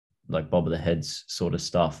like bob of the heads sort of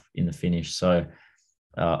stuff in the finish. So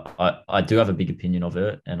I do have a big opinion of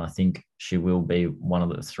her, and I think she will be one of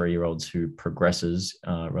the 3-year-olds who progresses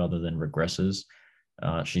rather than regresses.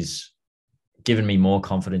 She's given me more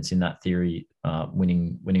confidence in that theory,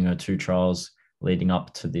 winning her 2 trials leading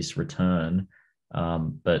up to this return.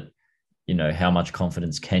 But you know, how much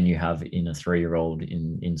confidence can you have in a 3-year-old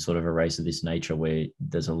in sort of a race of this nature where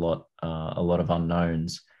there's a lot of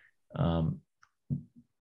unknowns?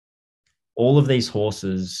 All of these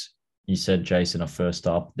horses, you said, Jason, are first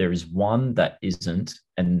up. There is one that isn't,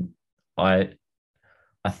 and I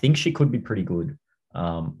think she could be pretty good.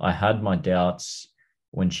 I had my doubts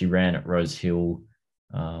when she ran at Rose Hill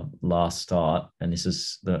last start, and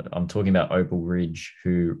I'm talking about Opal Ridge,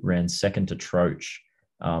 who ran second to Troach,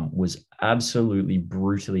 was absolutely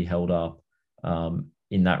brutally held up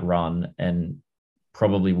in that run, and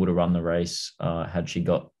probably would have run the race had she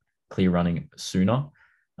got clear running sooner.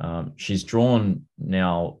 She's drawn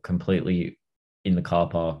now completely in the car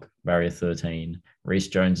park, barrier 13. Reece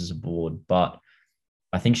Jones is aboard, but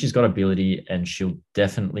I think she's got ability, and she'll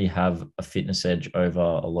definitely have a fitness edge over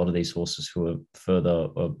a lot of these horses who are further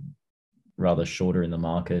or rather shorter in the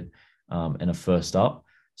market and are first up.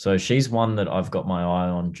 So she's one that I've got my eye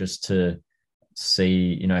on just to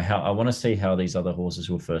see, you know, how I want to see how these other horses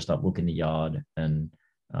who are first up look in the yard, and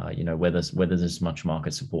you know, whether there's much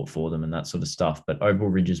market support for them and that sort of stuff. But Opal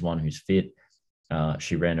Ridge is one who's fit.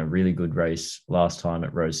 She ran a really good race last time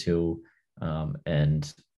at Rose Hill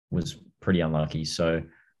and was pretty unlucky. So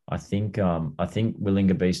I think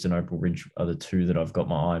Willinga Beast and Opal Ridge are the 2 that I've got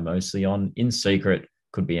my eye mostly on. In Secret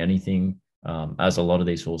could be anything, as a lot of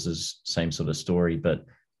these horses, same sort of story, but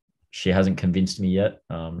she hasn't convinced me yet.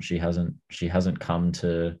 She hasn't come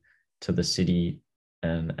to the city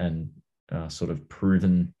and sort of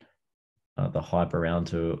proven the hype around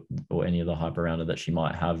her, or any of the hype around her that she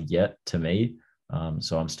might have yet to me.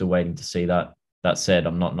 So I'm still waiting to see that. that said,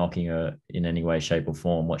 I'm not knocking her in any way, shape, or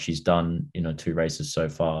form. What she's done, 2 races so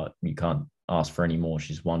far, you can't ask for any more.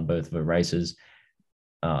 She's won both of her races,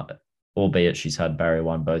 albeit she's had barrier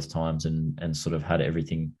 1 both times and sort of had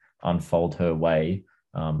everything unfold her way.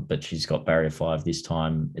 But she's got barrier 5 this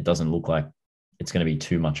time. It doesn't look like it's going to be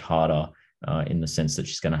too much harder in the sense that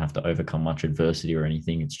she's going to have to overcome much adversity or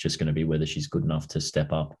anything. It's just going to be whether she's good enough to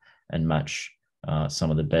step up and match some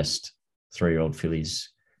of the best 3-year-old fillies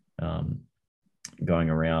going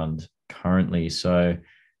around currently. So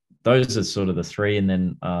those are sort of the 3. And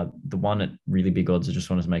then the one at really big odds I just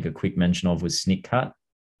wanted to make a quick mention of was Snick Cat.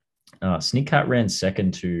 Snick Cat ran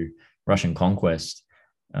second to Russian Conquest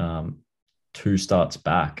 2 starts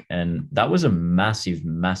back. And that was a massive,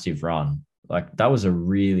 massive run. Like that was a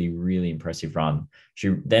really, really impressive run.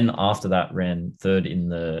 She then after that ran third in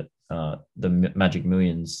the Magic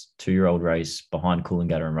Millions 2-year-old race behind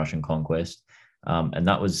Coolangatta and Russian Conquest. And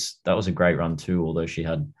that was a great run too, although she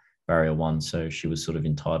had barrier 1. So she was sort of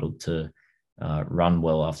entitled to run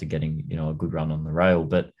well after getting, a good run on the rail.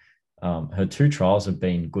 But her 2 trials have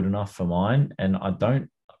been good enough for mine. And I don't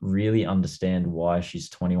really understand why she's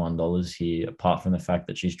 $21 here, apart from the fact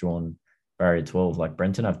that she's drawn barrier 12. Like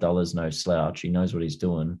Brenton Avdullah's no slouch. He knows what he's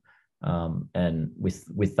doing. And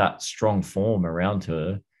with that strong form around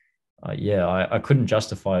her, I couldn't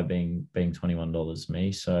justify being $21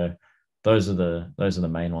 me. So those are the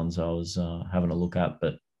main ones I was having a look at.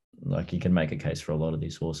 But like you can make a case for a lot of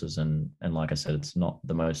these horses, and like I said, it's not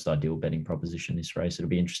the most ideal betting proposition this race. It'll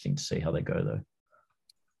be interesting to see how they go though.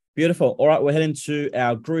 Beautiful. All right, we're heading to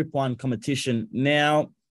our Group 1 competition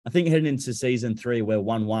now. I think heading into season 3, we're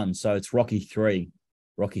 1-1, so it's Rocky 3.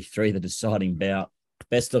 Rocky 3, the deciding bout.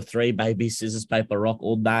 Best of 3, baby, scissors, paper, rock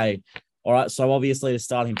all day. All right, so obviously the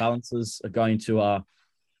starting balances are going to,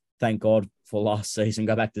 thank God for last season,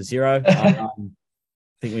 go back to 0. I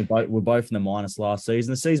think we're both in the minus last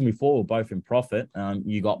season. The season before, we're both in profit.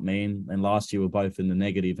 You got me, and last year we're both in the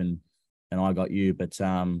negative, and I got you. But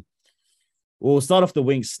we'll start off the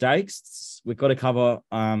WINX Stakes. We've got to cover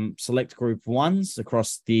select Group 1s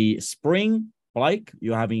across the spring. Blake,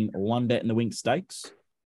 you're having 1 bet in the WINX Stakes.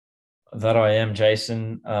 That I am,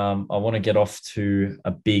 Jason. I want to get off to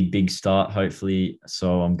a big, big start, hopefully.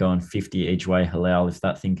 So I'm going 50 each way. Halal, if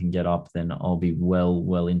that thing can get up, then I'll be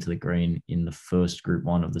well into the green in the first Group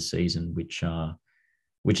 1 of the season, which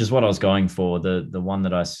is what I was going for. The one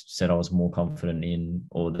that I said I was more confident in,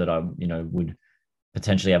 or that I would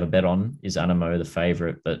potentially have a bet on, is Animo, the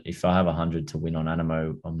favorite. But if I have 100 to win on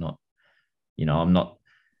Animo, I'm not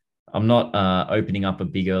opening up a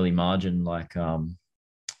big early margin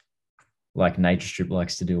like Nature Strip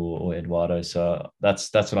likes to do, or Eduardo. So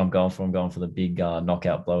that's what I'm going for. I'm going for the big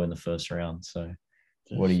knockout blow in the first round. So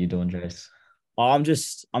what are you doing, Jace? I'm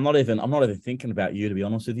not even thinking about you, to be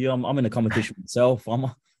honest with you. I'm in a competition myself. I'm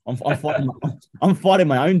fighting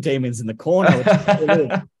my own demons in the corner, which is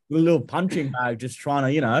a little punching bag, just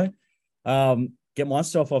trying to, get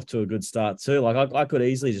myself off to a good start too. Like I could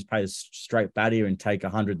easily just pay a straight bat here and take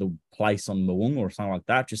 100 the place on Moonga or something like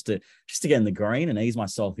that, just to get in the green and ease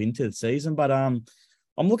myself into the season. But I'm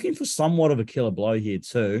looking for somewhat of a killer blow here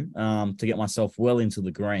too, to get myself well into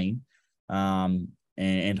the green,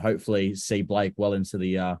 and hopefully see Blake well into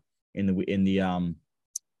the in the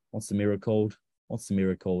what's the mirror called?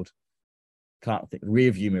 Can't think.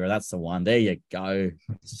 Rear view mirror. That's the one. There you go.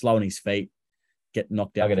 Slow on his feet. Get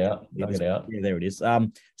knocked out. Dug it out. Yeah, there it is.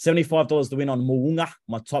 $75 to win on Moonga,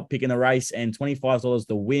 my top pick in the race, and $25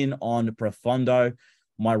 to win on Profondo,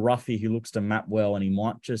 my roughie who looks to map well, and he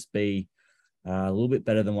might just be a little bit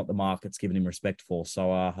better than what the market's giving him respect for.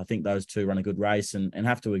 So I think those two run a good race, and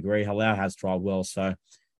have to agree, Halal has tried well. So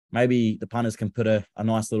maybe the punters can put a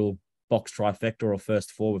nice little box trifecta or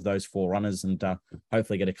first 4 with those 4 runners, and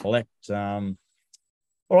hopefully get a collect. All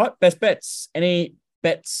right, best bets. Any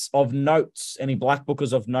bets of notes? Any black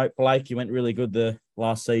bookers of note, Blake? You went really good the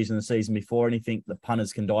last season, the season before. Anything the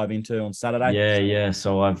punters can dive into on Saturday? Yeah.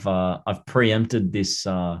 So I've preempted this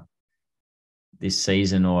this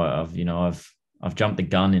season, or I've jumped the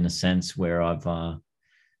gun in a sense, where I've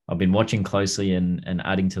been watching closely and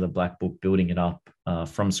adding to the black book, building it up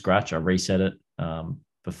from scratch. I reset it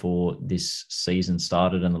before this season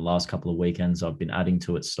started, and the last couple of weekends I've been adding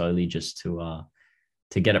to it slowly, just to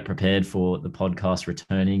get it prepared for the podcast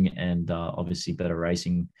returning, and obviously better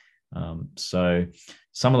racing. So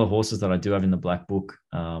some of the horses that I do have in the black book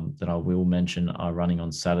that I will mention are running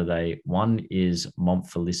on Saturday. One is Mont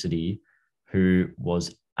Felicity, who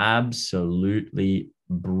was absolutely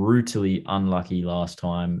brutally unlucky last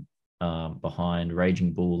time behind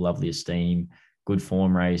Raging Bull, Lovely Esteem, good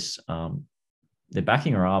form race. They're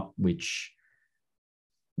backing her up, which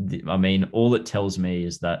I mean, all it tells me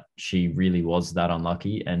is that she really was that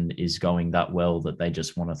unlucky and is going that well that they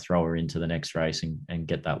just want to throw her into the next race and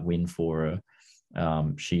get that win for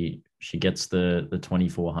her. She gets the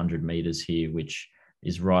 2,400 meters here, which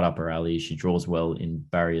is right up her alley. She draws well in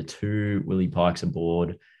barrier 2. Willie Pike's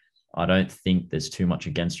aboard. I don't think there's too much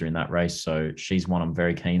against her in that race, so she's one I'm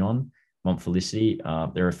very keen on. Montfelicity.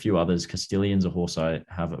 There are a few others. Castillion's a horse I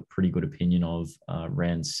have a pretty good opinion of.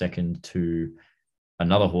 Ran second to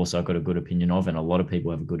another horse I've got a good opinion of, and a lot of people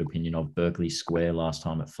have a good opinion of, Berkeley Square last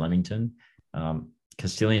time at Flemington.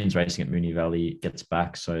 Castillion's racing at Moonee Valley, gets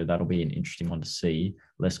back, so that'll be an interesting one to see.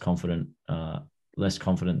 Less confident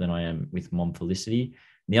than I am with Montfelicity.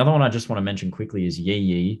 The other one I just want to mention quickly is Yee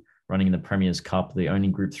Yee, running in the Premier's Cup, the only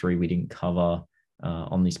Group 3 we didn't cover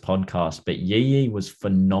on this podcast. But Yee Yee was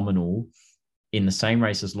phenomenal in the same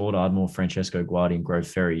race as Lord Ardmore, Francesco Guardi, and Grove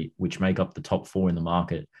Ferry, which make up the top 4 in the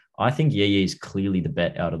market. I think Yee Yee is clearly the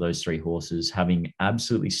bet out of those 3 horses, having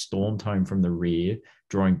absolutely stormed home from the rear,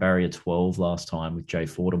 drawing barrier 12 last time with Jay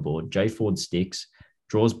Ford aboard. Jay Ford sticks,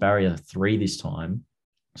 draws barrier 3 this time,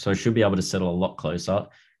 so should be able to settle a lot closer.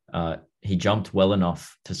 He jumped well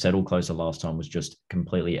enough to settle closer last time, was just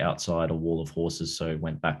completely outside a wall of horses, so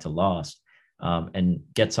went back to last. And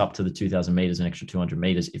gets up to the 2,000 meters, an extra 200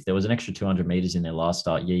 meters. If there was an extra 200 meters in their last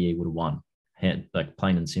start, Yee Yee would have won, like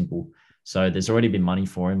plain and simple. So there's already been money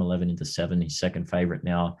for him, 11 into 7. He's second favorite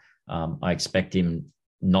now. I expect him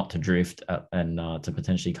not to drift and to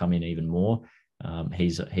potentially come in even more.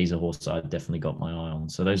 He's a horse I definitely got my eye on.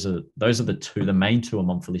 So those are the main 2 are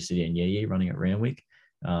Montfelicity and Yee Yee running at Randwick.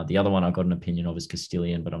 The other one I got an opinion of is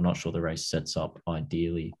Castilian, but I'm not sure the race sets up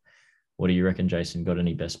ideally. What do you reckon, Jason? Got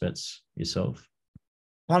any best bets yourself?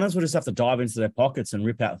 Punters will just have to dive into their pockets and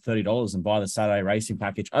rip out $30 and buy the Saturday racing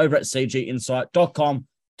package over at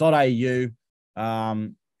cginsight.com.au.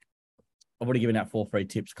 I've already given out 4 free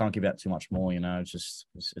tips. Can't give out too much more, we're getting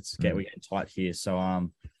tight here.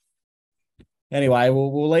 So anyway,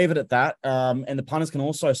 we'll leave it at that. And the punters can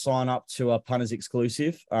also sign up to a punters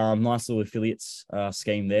exclusive, nice little affiliates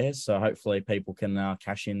scheme there. So hopefully people can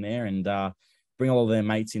cash in there and bring all of their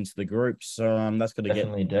mates into the group. So that's going to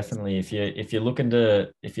definitely. If you're looking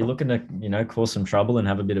to cause some trouble and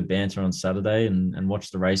have a bit of banter on Saturday and watch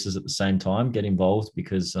the races at the same time, get involved,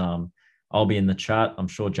 because I'll be in the chat. I'm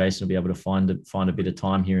sure Jason will be able to find a bit of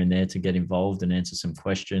time here and there to get involved and answer some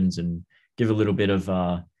questions and give a little bit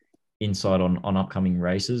of insight on upcoming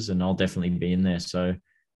races. And I'll definitely be in there. So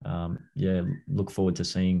look forward to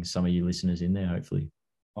seeing some of you listeners in there, hopefully.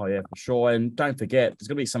 Oh, yeah, for sure. And don't forget, there's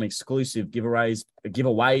going to be some exclusive giveaways,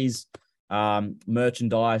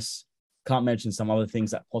 merchandise. Can't mention some other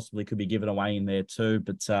things that possibly could be given away in there too,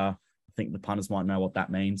 but I think the punters might know what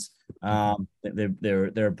that means.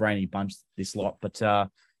 They're a brainy bunch, this lot. But so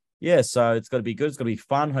it's got to be good. It's got to be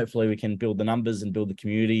fun. Hopefully we can build the numbers and build the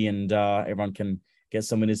community, and everyone can get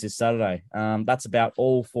some winners this Saturday. That's about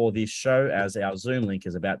all for this show, as our Zoom link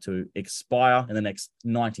is about to expire in the next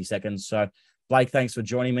 90 seconds. So Blake, thanks for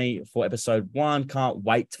joining me for episode 1. Can't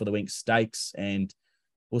wait for the WINX Stakes, and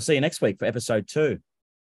we'll see you next week for episode 2.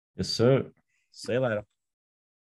 Yes, sir. See you later.